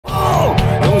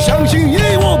相信义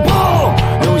无报，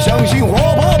要相信活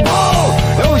泼跑，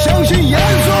要相信严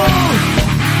肃。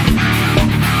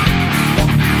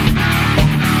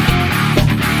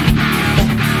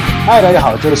嗨，大家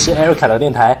好，这里是 Erik 海盗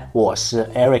电台，我是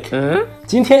Erik。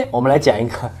今天我们来讲一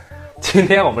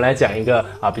个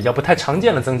比较不太常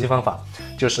见的增肌方法，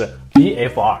就是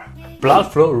Bfr Blood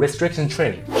Flow Restriction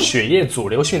Training 血液阻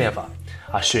流训练法。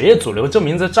血液阻流这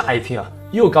名字乍一听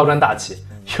又高端大气，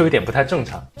又有点不太正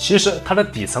常。其实它的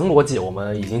底层逻辑我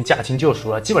们已经驾轻就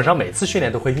熟了，基本上每次训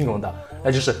练都会运用到，那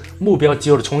就是目标肌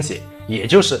肉的充血，也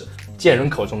就是健人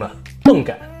口中的泵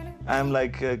感。I'm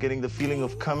like getting the feeling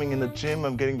of coming in the gym.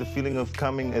 I'm getting the feeling of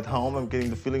coming at home. I'm getting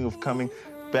the feeling of coming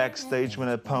backstage when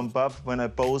I pump up. When I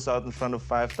pose out in front of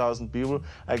 5,000 people,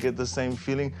 I get the same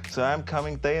feeling. So I'm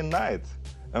coming day and night.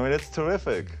 I mean, it's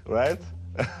terrific, right?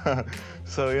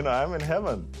 So, I'm in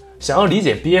heaven. 想要理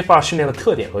解 Bfr 训练的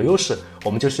特点和优势，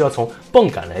我们就需要从泵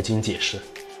感来进行解释。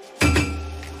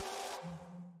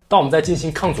当我们在进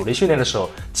行抗阻力训练的时候，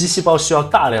肌细胞需要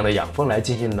大量的养分来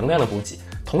进行能量的补给，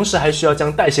同时还需要将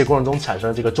代谢过程中产生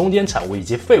的这个中间产物以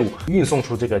及废物运送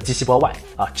出这个肌细胞外。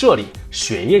这里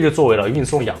血液就作为了运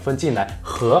送养分进来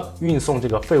和运送这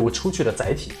个废物出去的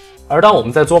载体。而当我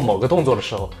们在做某个动作的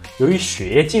时候，由于血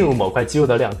液进入某块肌肉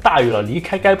的量大于了离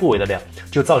开该部位的量，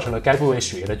就造成了该部位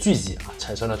血液的聚集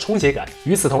产生了充血感。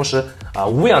与此同时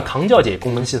无氧糖酵解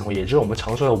功能系统，也就是我们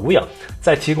常说的无氧，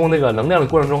在提供这个能量的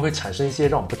过程中会产生一些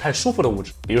让我们不太舒服的物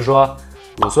质，比如说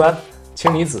乳酸、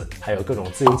氢离子，还有各种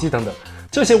自由基等等。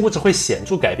这些物质会显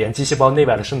著改变肌细胞内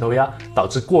外的渗透压，导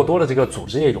致过多的这个组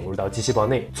织液涌入到肌细胞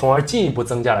内，从而进一步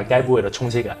增加了该部位的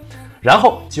充血感。然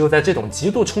后肌肉在这种极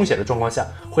度充血的状况下，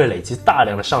会累积大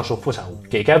量的上述副产物，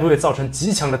给该部位造成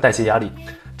极强的代谢压力。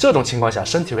这种情况下，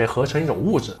身体会合成一种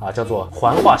物质叫做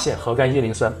环化腺核苷叶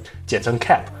磷酸，简称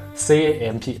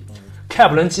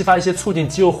CAMP。CAMP 能激发一些促进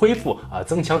肌肉恢复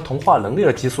增强同化能力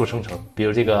的激素生成，比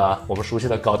如这个我们熟悉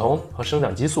的睾酮和生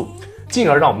长激素，进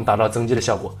而让我们达到增肌的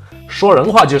效果。说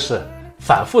人话就是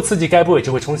反复刺激该部位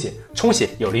就会充血，充血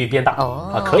有利于变大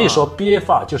可以说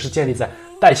Bfr 就是建立在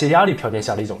代谢压力条件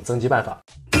下的一种增肌办法。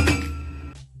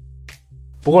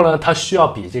不过呢，它需要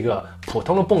比这个普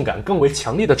通的泵感更为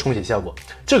强力的充血效果，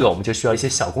这个我们就需要一些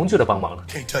小工具的帮忙了。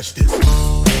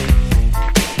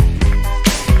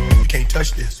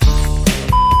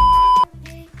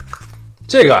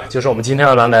这个就是我们今天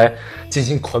要拿来进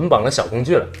行捆绑的小工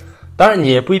具了。当然你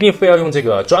也不一定非要用这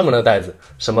个专门的带子，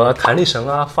什么弹力绳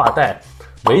发带、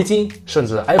围巾，甚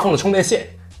至 iPhone 的充电线，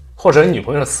或者你女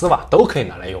朋友的丝袜都可以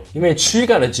拿来用。因为躯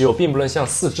干的肌肉并不能像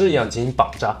四肢一样进行绑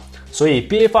扎，所以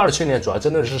Bfr 的训练主要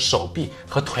针对的是手臂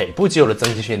和腿部肌肉的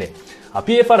增肌训练。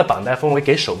Bfr 的绑带分为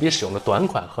给手臂使用的短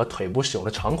款和腿部使用的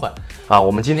长款。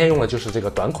我们今天用的就是这个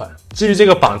短款。至于这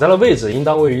个绑带的位置，应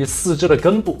当位于四肢的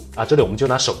根部。这里我们就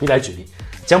拿手臂来举例，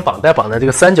将绑带绑在这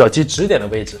个三角肌指点的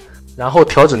位置，然后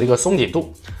调整这个松紧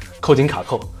度，扣紧卡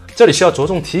扣。这里需要着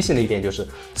重提醒的一点就是，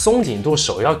松紧度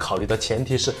首要考虑的前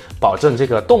提是保证这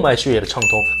个动脉血液的畅通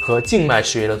和静脉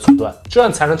血液的阻断，这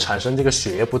样才能产生这个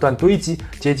血液不断堆积，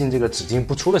接近这个只进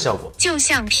不出的效果。就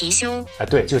像貔貅，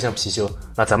对，就像貔貅。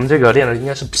那咱们这个练的应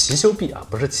该是貔貅臂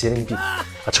不是麒麟臂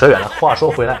扯远了。话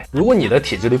说回来，如果你的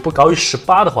体脂率不高于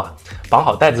18的话，绑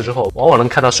好带子之后，往往能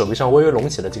看到手臂上微微隆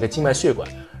起的这个静脉血管，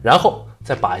然后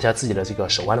再把一下自己的这个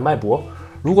手腕的脉搏。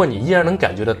如果你依然能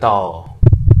感觉得到，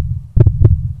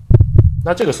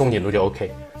那这个松紧度就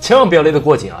OK， 千万不要勒得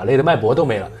过紧累得脉搏都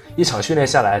没了，一场训练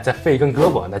下来再废一根胳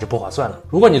膊那就不划算了。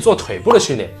如果你做腿部的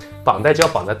训练，绑带就要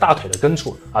绑在大腿的根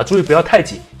处注意不要太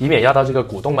紧，以免压到这个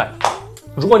股动脉。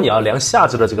如果你要量下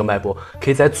肢的这个脉搏，可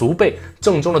以在足背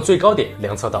正中的最高点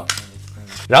量测到，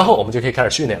然后我们就可以开始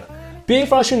训练了。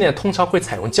Bfr 训练通常会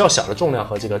采用较小的重量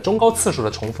和这个中高次数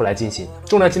的重复来进行，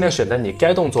重量尽量选择你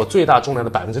该动作最大重量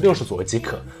的60%左右即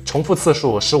可，重复次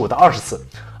数15到20次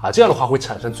这样的话会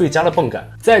产生最佳的泵感，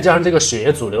再加上这个血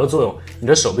液阻流的作用，你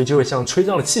的手臂就会像吹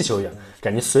胀的气球一样，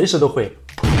感觉随时都会。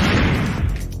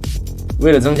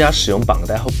为了增加使用绑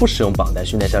带和不使用绑带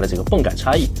训练下的这个泵感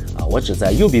差异我只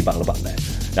在右臂绑了绑带，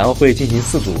然后会进行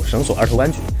4组绳索二头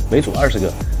弯举，每组20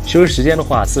个，休息时间的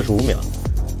话45秒。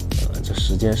这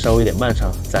时间稍微有点漫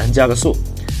长，咱加个速。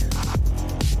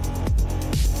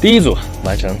第一组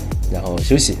完成，然后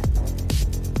休息。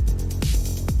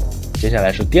接下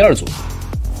来是第2组，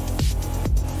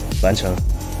完成，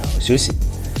然后休息。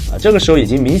这个时候已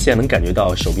经明显能感觉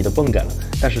到手臂的泵感了，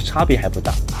但是差别还不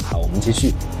大。我们继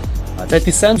续。在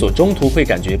第3组中途会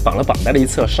感觉绑了绑带的一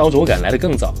侧烧灼感来得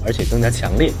更早，而且更加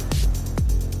强烈。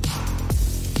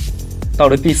到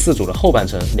了第4组的后半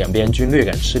程，两边均略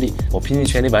感吃力，我拼尽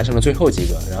全力完成了最后几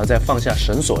个，然后在放下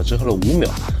绳索之后的5秒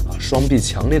双臂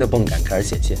强烈的泵感开始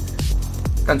显现。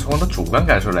但从我的主观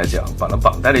感受来讲，绑了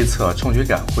绑带的一侧冲击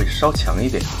感会稍强一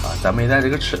点啊。咱没带这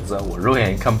个尺子，我肉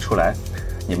眼也看不出来。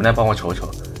你们来帮我瞅瞅，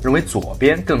认为左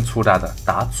边更粗大的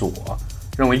打左，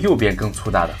认为右边更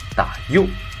粗大的打右。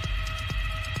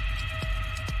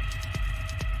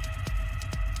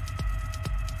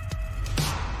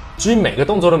至于每个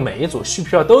动作的每一组需不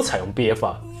需要都采用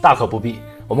Bfr， 大可不必。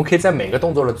我们可以在每个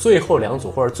动作的最后2组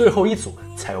或者最后1组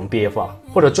采用 Bfr，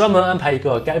 或者专门安排一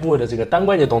个该部位的这个单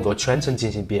关节动作全程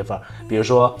进行 Bfr， 比如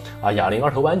说哑铃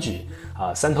2头弯举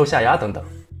3头下压等等。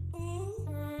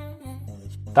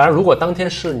当然，如果当天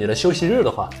是你的休息日的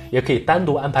话，也可以单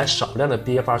独安排少量的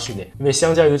Bfr 训练，因为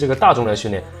相较于这个大重量训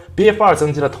练，Bfr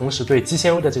增肌的同时对肌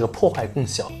纤维的这个破坏更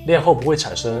小，练后不会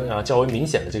产生较为明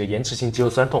显的这个延迟性肌肉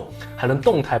酸痛，还能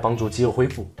动态帮助肌肉恢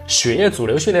复。血液阻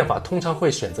流训练法通常会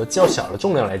选择较小的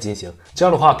重量来进行，这样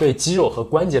的话对肌肉和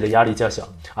关节的压力较小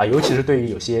尤其是对于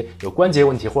有些有关节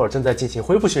问题或者正在进行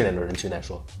恢复训练的人群来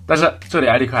说。但是这里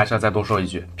艾利克还是要再多说一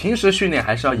句，平时训练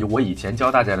还是要以我以前教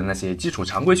大家的那些基础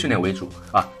常规训练为主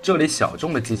这里小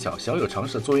众的技巧小有尝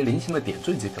试作为零星的点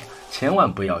缀即可，千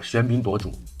万不要喧宾夺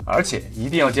主，而且一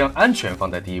定要将安全放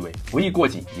在第一位，不宜过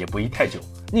紧也不宜太久，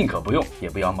宁可不用也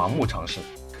不要盲目尝试。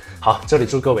好，这里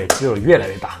祝各位肌肉越来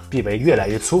越大，臂围越来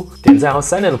越粗，点赞和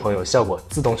3连的朋友效果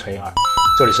自动乘以2。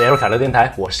这里是 Erik 海盗电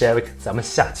台，我是 Erik， 咱们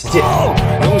下期见。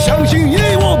要相信义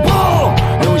无跑，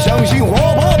要相信活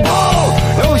泼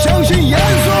跑，要相信严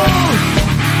肃。